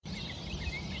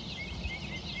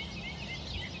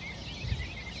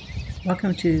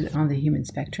Welcome to On the Human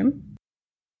Spectrum.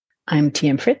 I'm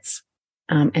TM Fritz,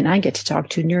 and I get to talk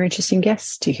to new interesting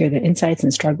guests to hear their insights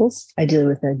and struggles. I deal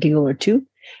with a giggle or two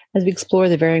as we explore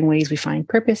the varying ways we find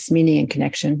purpose, meaning, and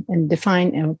connection, and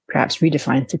define and perhaps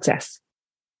redefine success.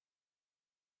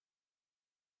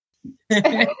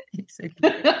 Oh,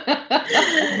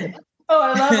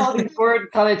 I love all these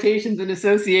word connotations and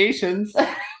associations.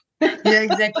 Yeah,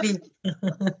 exactly.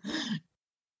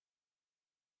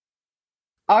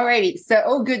 Alrighty,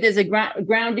 so good. There's a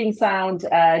grounding sound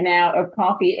now of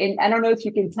coffee, and I don't know if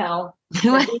you can tell.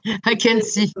 I can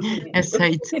see. Yes,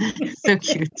 right. So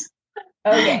cute.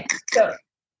 Okay,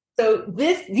 so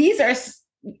these are.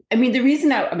 I mean, the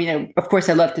reason of course,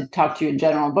 I love to talk to you in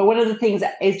general, but one of the things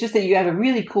is just that you have a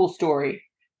really cool story.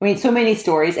 I mean, so many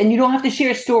stories, and you don't have to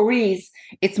share stories.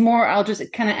 It's more, I'll just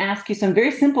kind of ask you some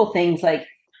very simple things like,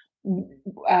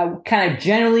 kind of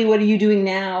generally, what are you doing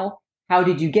now? How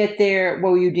did you get there?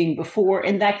 What were you doing before?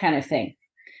 And that kind of thing.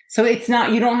 So it's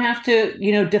not, you don't have to,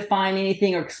 define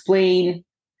anything or explain,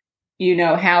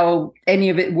 how any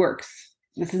of it works.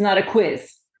 This is not a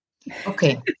quiz.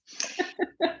 Okay.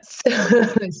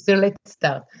 So let's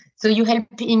start. So you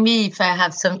helping me if I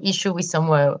have some issue with some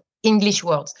English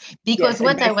words, because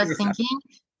what I was thinking,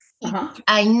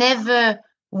 I never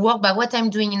work by what I'm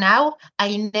doing now.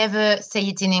 I never say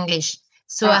it in English.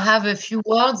 So I have a few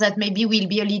words that maybe will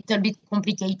be a little bit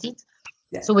complicated.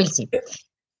 Yeah. So we'll see.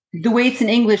 The way it's in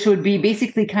English would be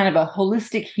basically kind of a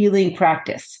holistic healing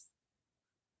practice.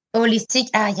 Holistic.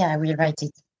 I will write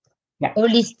it. Yeah.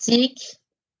 Holistic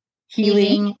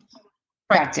healing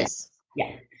practice.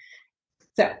 Yeah.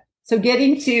 So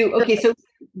getting to, so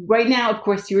right now, of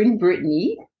course, you're in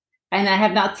Brittany, and I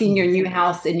have not seen your new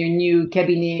house and your new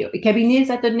cabinet. Cabinet, is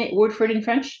that the word for it in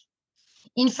French?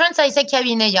 In France, I say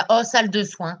cabinet, or salle de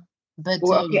soins. But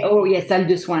salle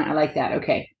de soins. I like that.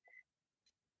 Okay.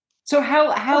 So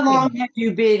how long have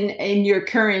you been in your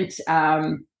current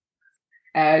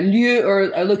lieu or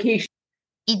location?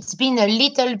 It's been a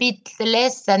little bit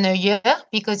less than a year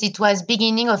because it was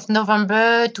beginning of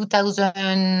November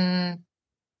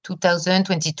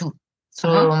 2022.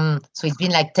 So it's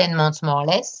been like 10 months more or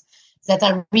less that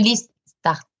I really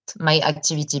start my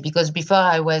activity, because before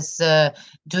I was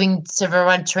doing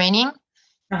several training.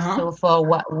 So for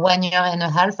 1 year and a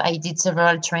half, I did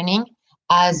several training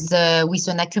as with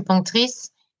an acupuncturist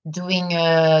doing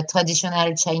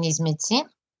traditional Chinese medicine,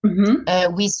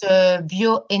 with a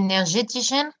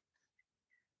bioenergetician,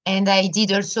 and I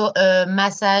did also a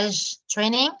massage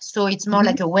training. So it's more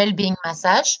like a well-being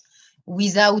massage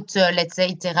without, let's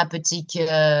say, therapeutic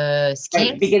skills.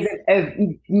 Right, because of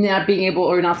not being able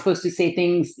or not supposed to say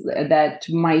things that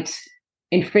might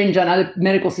infringe on other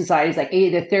medical societies, like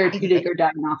either therapeutic or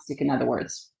diagnostic, in other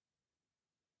words.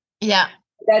 Yeah.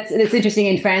 It's interesting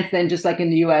in France, then, just like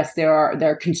in the US, there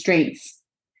are constraints.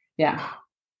 Yeah.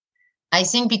 I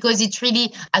think because it's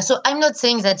really, so I'm not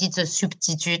saying that it's a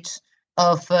substitute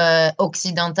of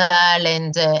Occidental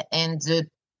and the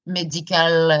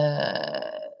medical,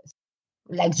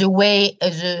 like the way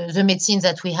the medicine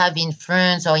that we have in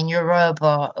France or in Europe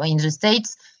or in the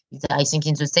States. I think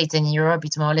in the States and in Europe,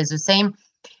 it's more or less the same.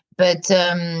 But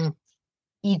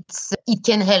it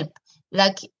can help.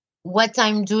 Like what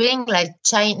I'm doing, like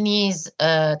Chinese,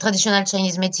 traditional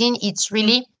Chinese medicine, it's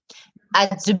really,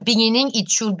 at the beginning, it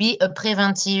should be a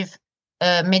preventive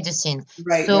medicine.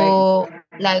 Right. So,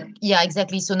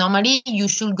 exactly. So normally you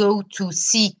should go to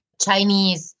see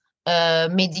Chinese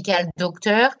medical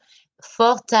doctor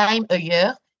 4 times a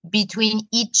year between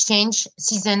each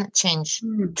season change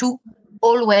to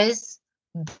always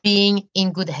being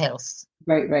in good health.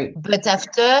 Right. But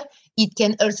after, it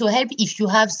can also help if you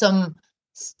have some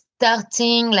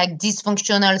starting like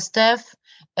dysfunctional stuff,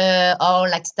 or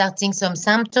like starting some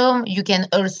symptom, you can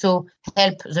also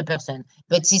help the person.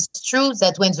 But it's true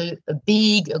that when a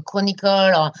big, a chronic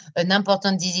or an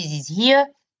important disease is here,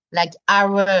 like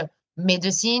our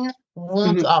medicine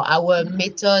won't, or our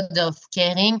method of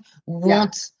caring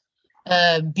won't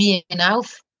be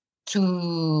enough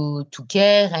to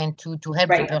care and to help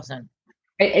the person.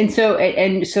 And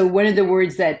so one of the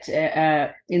words that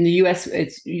in the US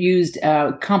it's used,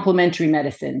 complementary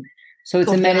medicine. So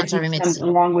it's a medicine that comes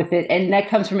along with it, and that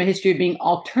comes from a history of being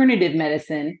alternative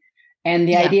medicine, and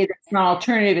the idea that it's not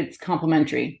alternative, it's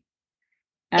complementary.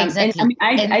 Exactly.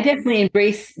 And I definitely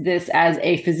embrace this as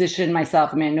a physician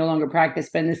myself. I mean, I no longer practice,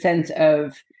 but in the sense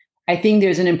of, I think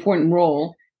there's an important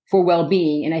role for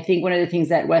well-being, and I think one of the things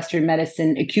that Western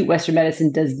medicine, acute Western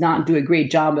medicine, does not do a great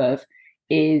job of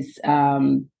is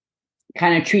kind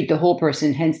of treat the whole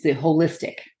person, hence the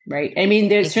holistic. Right. I mean,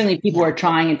 there's certainly people who are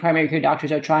trying, and primary care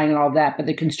doctors are trying and all of that, but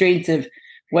the constraints of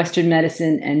Western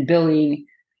medicine and billing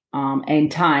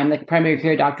and time. Like a primary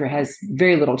care doctor has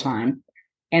very little time,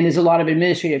 and there's a lot of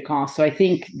administrative costs. So I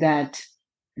think that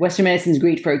Western medicine is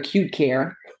great for acute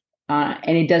care,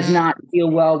 and it does not deal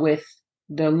well with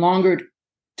the longer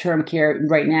term care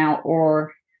right now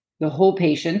or the whole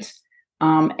patient.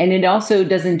 And it also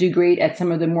doesn't do great at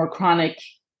some of the more chronic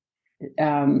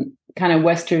kind of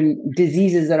Western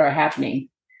diseases that are happening,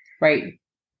 right?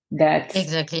 That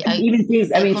Exactly. even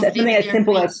things, I mean, something as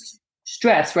simple agree. as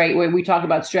stress, right? Where we talk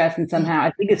about stress, and somehow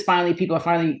I think people are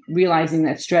finally realizing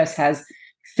that stress has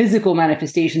physical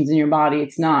manifestations in your body.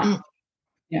 It's not.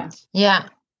 Yeah,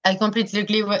 I completely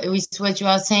agree with what you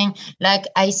are saying. Like,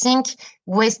 I think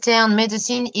Western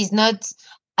medicine is not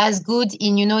as good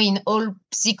in all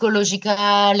psychological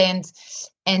and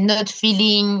not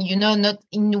feeling, not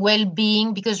in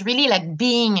well-being, because really like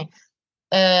being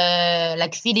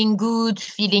like feeling good,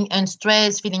 feeling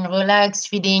unstressed, feeling relaxed,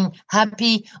 feeling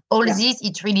happy, all this,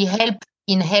 it really help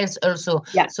in health also.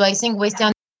 Yeah. So I think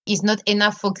Western is not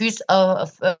enough focus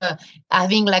of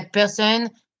having like person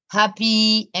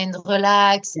happy and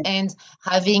relaxed and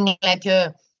having like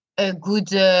a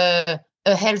good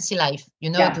a healthy life,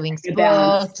 doing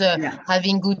sport,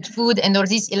 having good food and all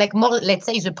this, like more, let's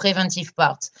say, the preventive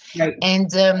part. Right.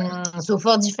 And so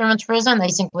for different reasons, I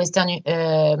think Western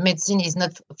medicine is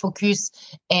not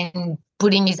focused and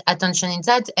putting his attention in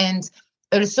that. And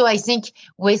also, I think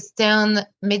Western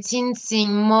medicine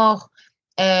seeing more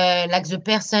like the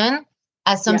person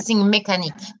as something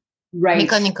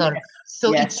mechanical.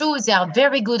 So it's true, they are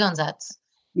very good on that.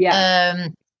 Yeah.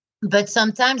 But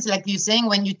sometimes, like you're saying,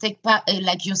 when you take part,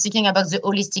 like you're thinking about the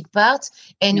holistic part,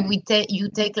 and you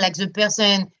take like the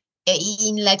person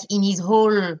in his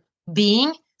whole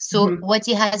being. So what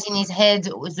he has in his head,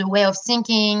 the way of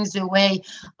thinking, the way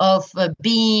of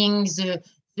being,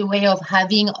 the way of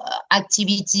having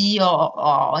activity,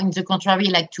 or in the contrary,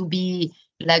 like to be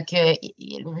like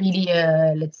really,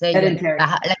 let's say,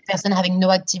 like person having no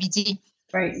activity.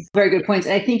 Right. Very good points.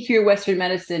 I think here Western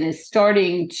medicine is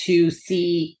starting to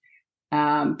see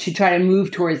to try to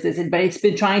move towards this, but it's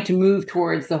been trying to move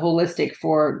towards the holistic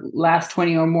for last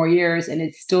 20 or more years, and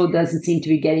it still doesn't seem to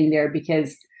be getting there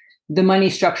because the money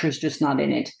structure is just not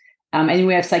in it. And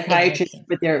we have psychiatrists,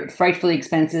 but they're frightfully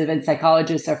expensive, and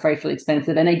psychologists are frightfully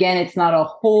expensive. And again, it's not a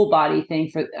whole body thing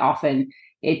for often.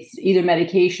 It's either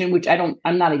medication, which I'm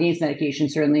not against medication,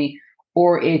 certainly,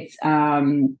 or it's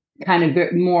kind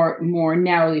of more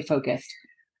narrowly focused.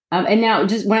 And now,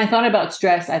 just when I thought about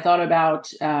stress, I thought about,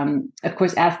 of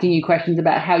course, asking you questions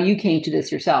about how you came to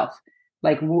this yourself.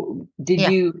 Like, did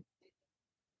you?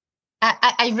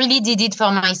 I really did it for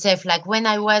myself. Like when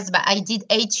I did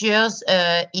 8 years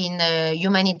in a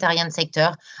humanitarian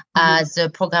sector as a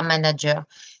program manager.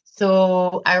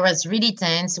 So I was really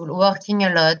tense, working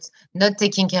a lot, not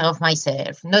taking care of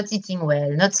myself, not eating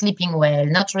well, not sleeping well,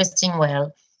 not resting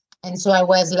well. And so I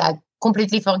was like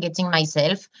completely forgetting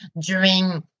myself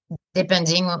during,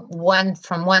 depending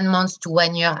from 1 month to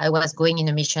 1 year, I was going in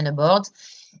a mission abroad.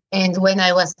 And when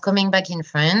I was coming back in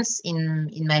France,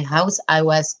 in my house, I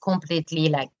was completely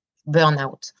like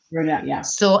burnout. Yeah.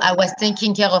 So I was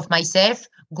taking care of myself,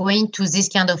 going to this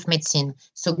kind of medicine.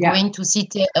 So going to see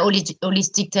a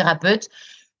holistic therapist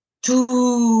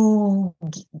to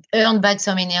earn back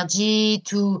some energy,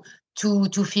 to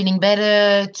feeling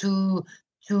better, to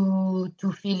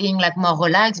feeling like more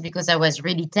relaxed, because I was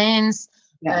really tense.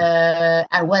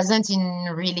 I wasn't in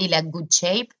really like good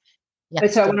shape. Yeah.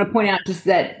 So I want to point out just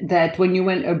that when you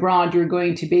went abroad, you're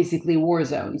going to basically war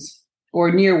zones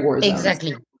or near war zones.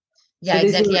 Exactly. Yeah, so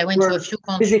exactly. I went to a few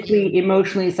countries. Physically,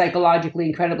 emotionally, psychologically,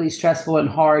 incredibly stressful and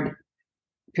hard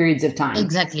periods of time.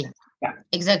 Exactly. Yeah.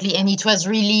 Exactly. And it was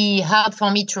really hard for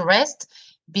me to rest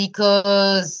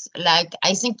because, like,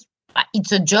 I think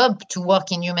it's a job to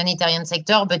work in humanitarian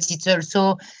sector, but it's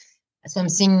also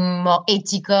something more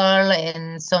ethical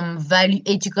and some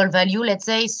ethical value, let's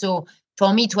say. So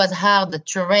for me, it was hard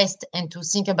to rest and to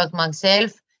think about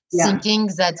myself, thinking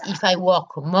that if I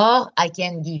work more, I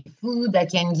can give food, I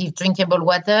can give drinkable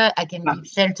water, I can give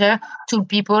shelter to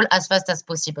people as fast as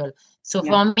possible. So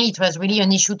for me, it was really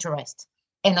an issue to rest,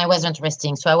 and I wasn't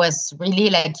resting. So I was really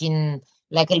like you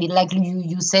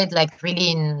said, like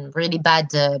really in really bad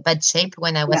shape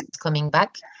when I was coming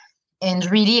back. And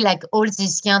really, like all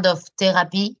this kind of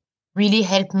therapy really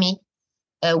helped me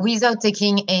without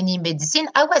taking any medicine.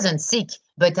 I wasn't sick,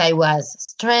 but I was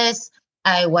stressed.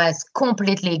 I was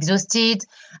completely exhausted.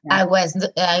 I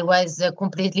was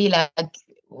completely like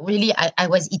really. I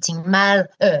was eating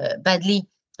badly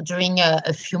during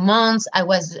a few months. I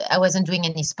wasn't doing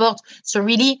any sport. So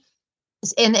really,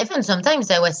 and even sometimes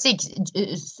I was sick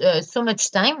so much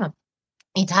time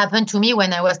it happened to me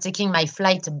when I was taking my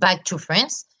flight back to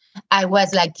France. I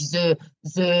was like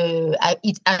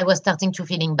I was starting to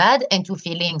feeling bad and to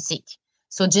feeling sick.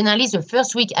 So generally, the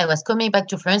first week I was coming back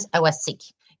to France, I was sick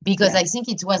because I think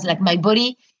it was like my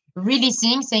body really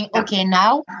saying, okay,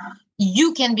 now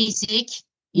you can be sick.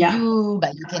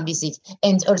 But you can be sick.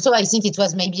 And also, I think it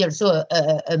was maybe also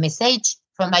a message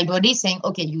from my body saying,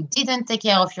 okay, you didn't take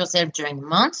care of yourself during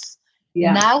months.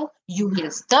 Now you will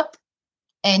stop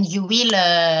and you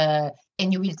will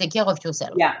take care of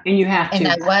yourself. Yeah, and you have to. And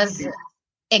I was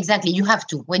exactly, you have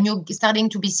to. When you're starting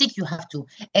to be sick, you have to.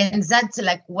 And that's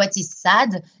like what is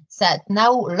sad. That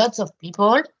now lots of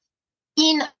people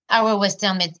in our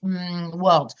Western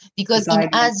world, because in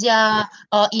Asia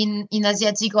or in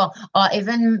Asiatic or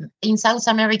even in South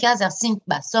America,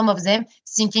 some of them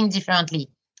thinking differently.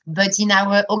 But in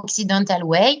our Occidental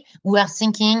way, we are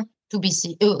thinking to be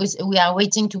sick. We are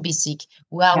waiting to be sick.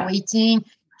 We are waiting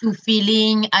to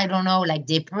feeling, I don't know, like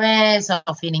depressed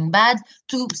or feeling bad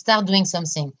to start doing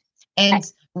something. And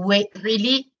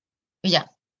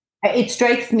it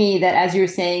strikes me that, as you were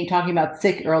saying, talking about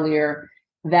sick earlier,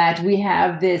 that we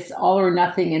have this all or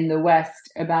nothing in the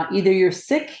West about either you're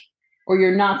sick or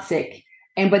you're not sick.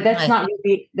 But that's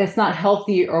that's not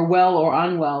healthy or well or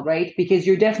unwell, right? Because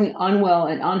you're definitely unwell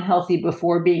and unhealthy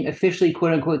before being officially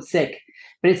quote unquote sick.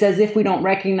 But it's as if we don't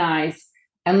recognize,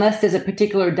 unless there's a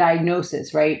particular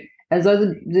diagnosis, right? As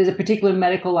though there's a particular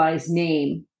medicalized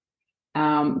name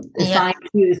assigned to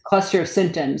this cluster of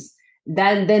symptoms,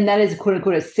 then that is quote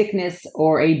unquote a sickness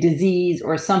or a disease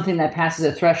or something that passes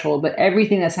a threshold. But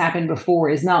everything that's happened before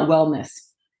is not wellness,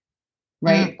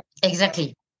 right?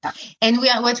 Exactly. And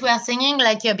what we are saying,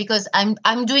 like, because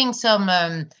I'm doing some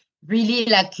really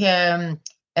like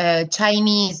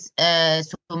Chinese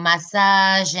so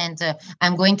massage, and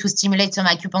I'm going to stimulate some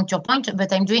acupuncture point,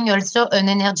 but I'm doing also an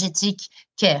energetic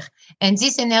care. And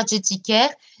this energetic care,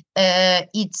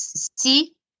 it's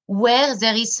see where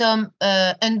there is some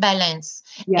unbalance.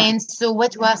 And so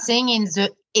what we are saying in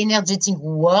the energetic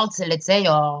world, let's say,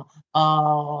 or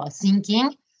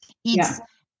thinking, it's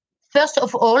first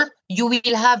of all, you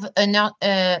will have an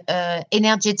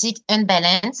energetic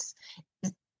imbalance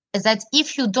that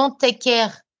if you don't take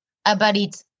care about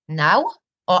it now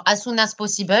or as soon as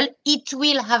possible, it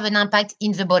will have an impact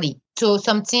in the body. So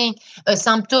something, a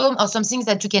symptom or something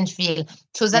that you can feel.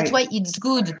 So that's why it's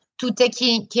good to take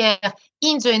care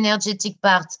in the energetic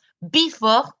part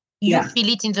before you feel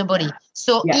it in the body.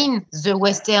 So in the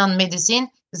Western medicine,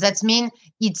 that means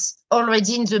it's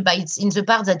already in the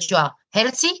part that you are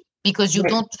healthy, because you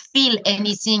don't feel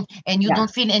anything and you don't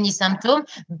feel any symptom,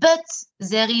 but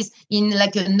there is in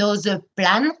like another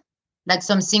plan, like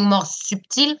something more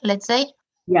subtle, let's say.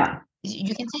 Yeah.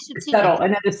 You can say subtle.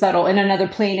 Subtle, in another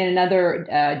plane, in another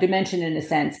dimension, in a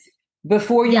sense.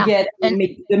 Before you get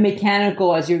the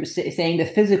mechanical, as you're saying, the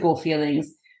physical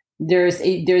feelings, there's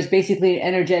basically an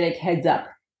energetic heads up.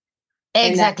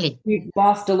 Exactly. We've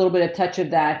lost a little bit of touch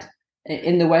of that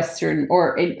in the Western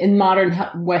or in modern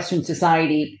Western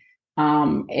society.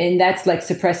 And that's like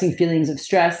suppressing feelings of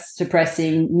stress,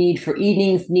 suppressing need for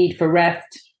eatings, need for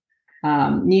rest,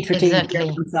 need for taking care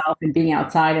of yourself and being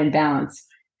outside and balance.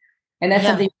 And that's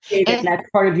something that's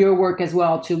part of your work as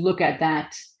well, to look at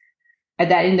that and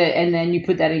then you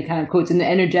put that in kind of quotes in the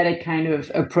energetic kind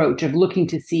of approach of looking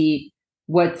to see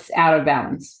what's out of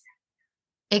balance.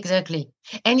 Exactly.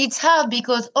 And it's hard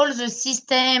because all the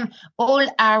system, all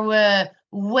our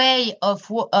way of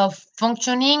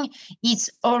functioning, it's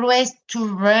always to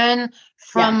run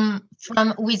from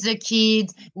with the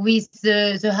kids, with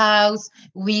the house,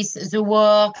 with the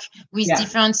work, with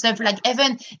different stuff. Like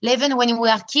even when we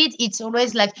are kids, it's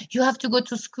always like you have to go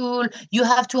to school, you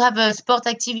have to have a sport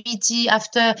activity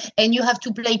after, and you have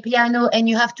to play piano, and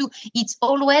you have to. It's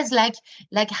always like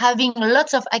having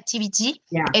lots of activity,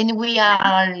 and we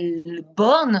are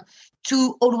born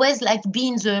to always like be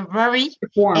in the worry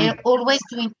and always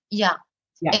doing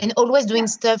and always doing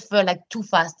stuff like too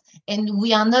fast, and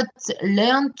we are not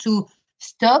learned to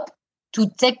stop, to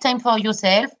take time for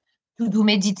yourself, to do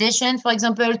meditation, for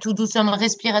example, to do some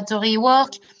respiratory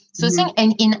work. So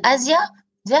and in Asia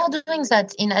they are doing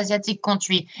that, in Asiatic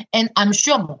country, and I'm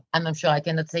sure I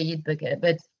cannot say it,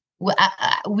 but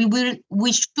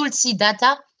we should see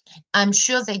data. I'm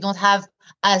sure they don't have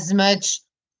as much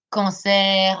cancer,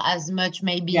 as much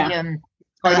maybe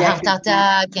heart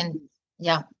attack, and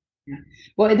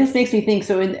Well, this makes me think.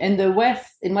 So in the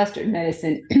West, in Western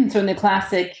medicine, so in the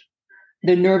classic,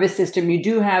 the nervous system, you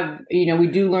do have, we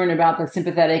do learn about the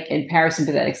sympathetic and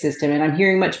parasympathetic system, and I'm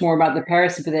hearing much more about the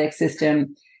parasympathetic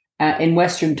system in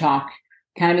Western talk.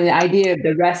 kind of the idea of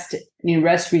the rest,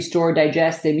 rest, restore,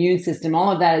 digest, the immune system,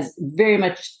 all of that is very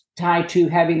much tied to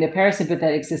having the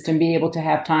parasympathetic system be able to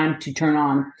have time to turn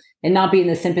on and not be in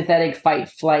the sympathetic fight,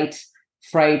 flight,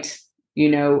 fright,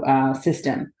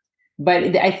 system.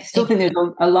 But I still think there's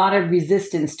a lot of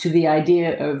resistance to the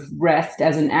idea of rest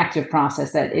as an active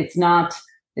process, that it's not,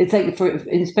 it's like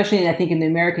especially I think in the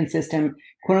American system,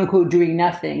 quote unquote, doing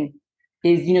nothing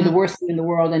is, the worst thing in the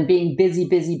world. And being busy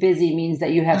means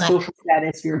that you have social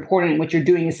status, you're important, what you're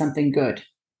doing is something good.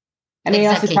 I mean, It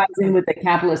also ties in with the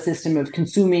capitalist system of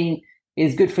consuming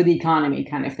is good for the economy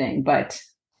kind of thing. But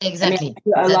exactly,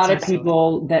 a lot of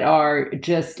people that are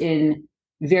just in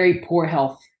very poor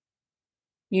health,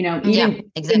 even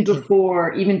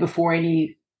before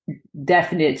any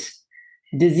definite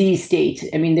disease state.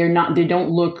 I mean, they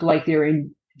don't look like they're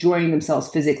enjoying themselves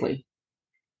physically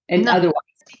and otherwise.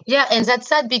 Yeah, and that's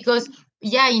sad because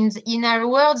in our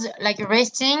words, like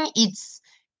resting, it's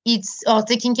or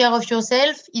taking care of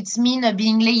yourself, it's mean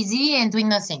being lazy and doing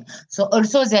nothing. So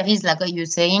also there is, like you're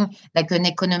saying, like an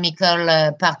economical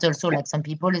part also. Like some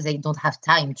people, they don't have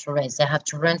time to rest. They have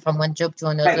to run from one job to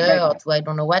another or to I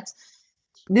don't know what.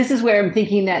 This is where I'm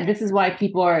thinking that this is why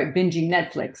people are binging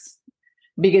Netflix,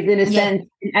 because in a sense,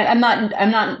 I'm not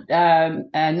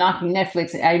knocking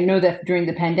Netflix. I know that during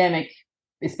the pandemic,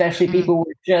 especially, people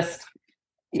were just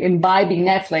imbibing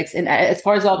Netflix. And as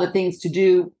far as all the things to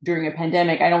do during a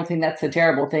pandemic, I don't think that's a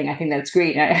terrible thing. I think that's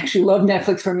great. And I actually love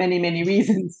Netflix for many, many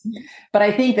reasons. But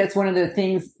I think that's one of the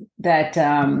things that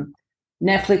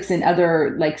Netflix and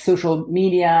other like social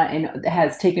media and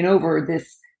has taken over,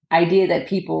 this idea that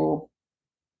people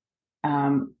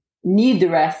need the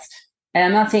rest. And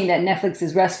I'm not saying that Netflix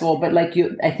is restful, but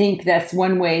I think that's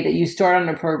one way that you start on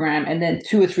a program and then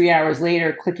 2 or 3 hours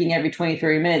later, clicking every 20,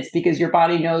 30 minutes, because your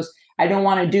body knows, I don't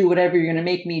want to do whatever you're going to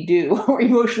make me do, or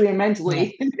emotionally or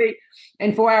mentally.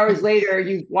 And 4 hours later,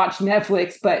 you've watched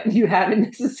Netflix, but you haven't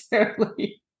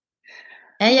necessarily.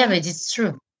 Yeah, but it's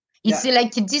true. It's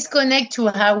like a disconnect to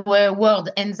our world,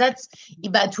 and that's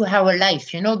about to our life,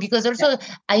 because also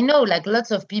I know like lots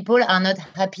of people are not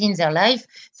happy in their life.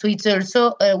 So it's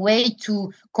also a way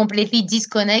to completely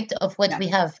disconnect of what we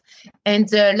have. And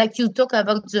like you talk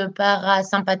about the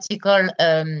parasympathical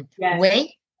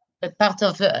way, a part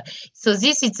of, so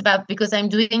this it's about, because I'm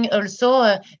doing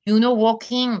also,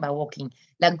 walking,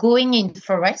 like going in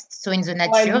forest. So in the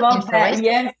nature, I love in forest.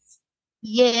 That.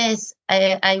 Yes,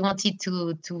 I wanted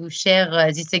to share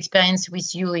this experience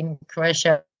with you in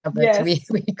Croatia, but we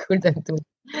couldn't do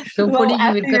it. So well,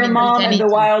 after you will your mom and the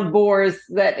wild boars,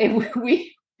 that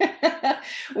we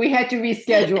had to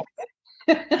reschedule.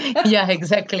 Yeah,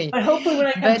 exactly. But hopefully, when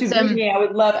I come to Virginia, I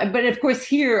would love. But of course,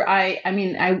 here, I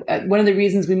mean, one of the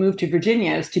reasons we moved to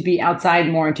Virginia is to be outside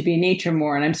more and to be in nature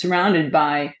more, and I'm surrounded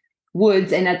by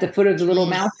woods and at the foot of the little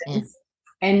mountains.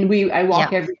 And I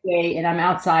walk every day and I'm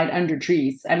outside under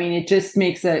trees. I mean, it just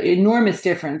makes an enormous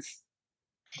difference.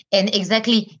 And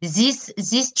exactly,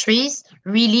 these trees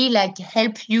really like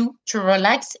help you to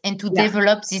relax and to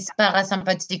develop this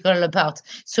parasympathical part.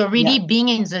 So really being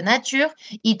in the nature,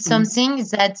 it's something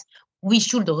that we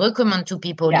should recommend to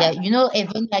people.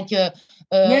 Even like a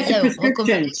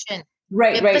recommendation.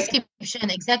 Right. Prescription,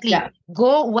 exactly.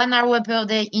 Go 1 hour per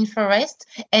day in forest,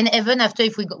 and even after,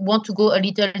 if we want to go a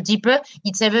little deeper,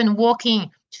 it's even walking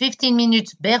 15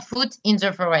 minutes barefoot in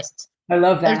the forest. I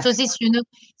love that. Also this,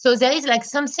 so there is like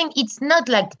something, it's not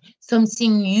like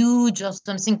something huge or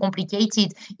something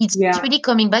complicated. It's really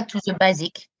coming back to the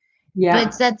basic.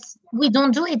 But that's, we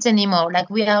don't do it anymore. Like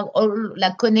we are all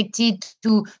like connected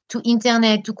to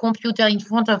internet, to computer in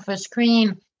front of a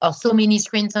screen, or so many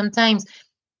screens sometimes.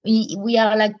 We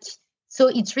are like, so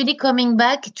it's really coming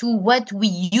back to what we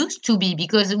used to be,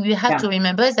 because we have to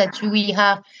remember that we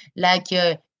are like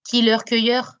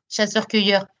killer-cueilleur,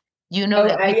 chasseur-cueilleur.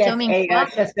 We're coming from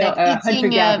like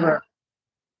eating.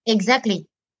 Exactly.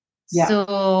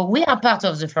 So we are part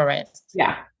of the forest.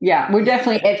 We're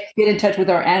definitely get in touch with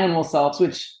our animal selves,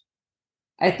 which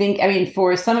I think,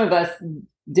 for some of us,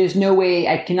 there's no way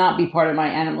I cannot be part of my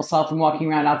animal self and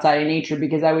walking around outside in nature,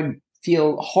 because I would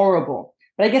feel horrible.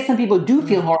 But I guess some people do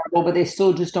feel horrible, but they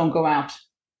still just don't go out.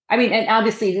 I mean, and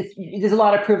obviously there's a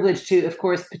lot of privilege to, of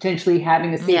course, potentially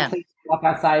having a safe place to walk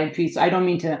outside in trees. So I don't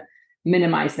mean to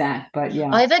minimize that, but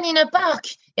or even in a park,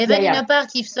 in a park,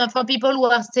 if for people who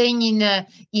are staying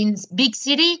in big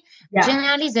city,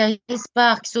 generally there is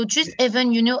park. So just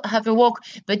even have a walk.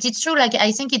 But it's true, like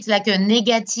I think it's like a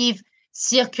negative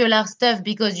circular stuff,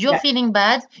 because you're feeling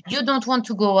bad, you don't want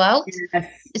to go out,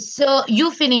 so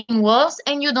you're feeling worse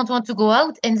and you don't want to go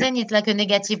out, and then it's like a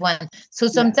negative one. So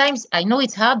sometimes I know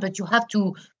it's hard, but you have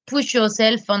to push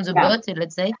yourself on the boat,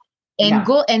 let's say. and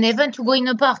go, and even to go in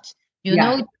a park, you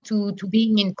Yeah. know, to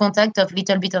being in contact of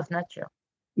little bit of nature.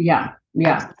 Yeah.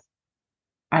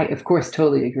 I, of course,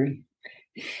 totally agree.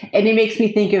 And it makes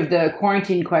me think of the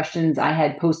quarantine questions I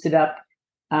had posted up.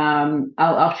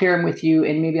 I'll share them with you,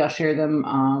 and maybe I'll share them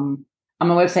on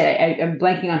my website. I'm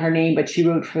blanking on her name, but she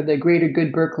wrote for the Greater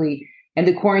Good Berkeley. And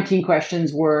the quarantine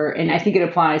questions were, and I think it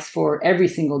applies for every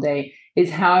single day, is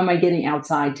how am I getting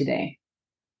outside today?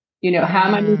 You know, how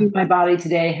am I moving my body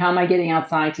today? How am I getting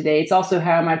outside today? It's also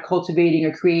how am I cultivating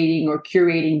or creating or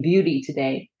curating beauty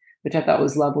today, which I thought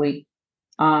was lovely.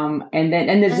 And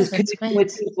there's this connection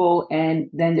with people, and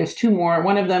then there's two more.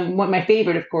 One of them, my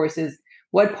favorite, of course, is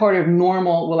what part of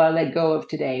normal will I let go of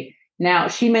today? Now,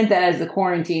 she meant that as the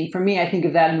quarantine. For me, I think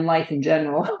of that in life in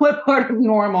general. What part of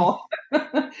normal?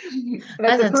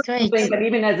 That's a personal thing, but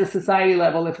even as a society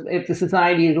level, if the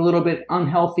society is a little bit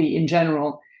unhealthy in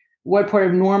general, what part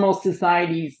of normal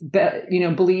society's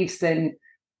beliefs and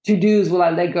to-dos will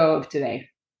I let go of today?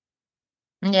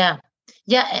 Yeah.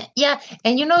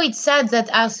 And you know, it's sad that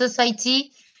our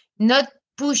society not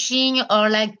pushing or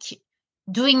like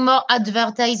doing more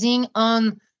advertising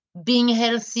on being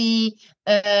healthy,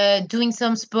 doing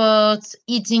some sports,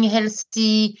 eating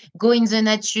healthy, go in the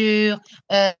nature,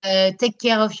 take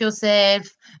care of yourself,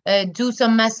 do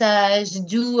some massage,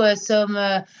 do some,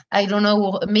 I don't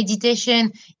know,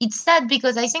 meditation. It's sad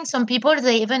because I think some people,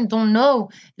 they even don't know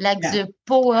like the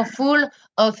powerful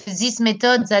of this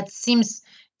method that seems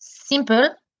simple,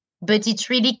 but it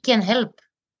really can help.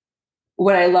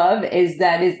 What I love is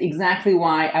that is exactly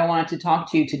why I wanted to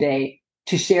talk to you today,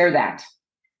 to share that.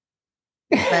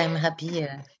 I'm happy.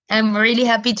 I'm really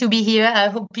happy to be here. I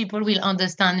hope people will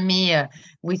understand me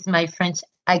with my French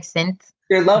accent.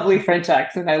 Your lovely French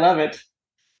accent. I love it.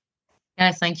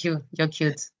 Yeah, thank you. You're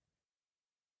cute.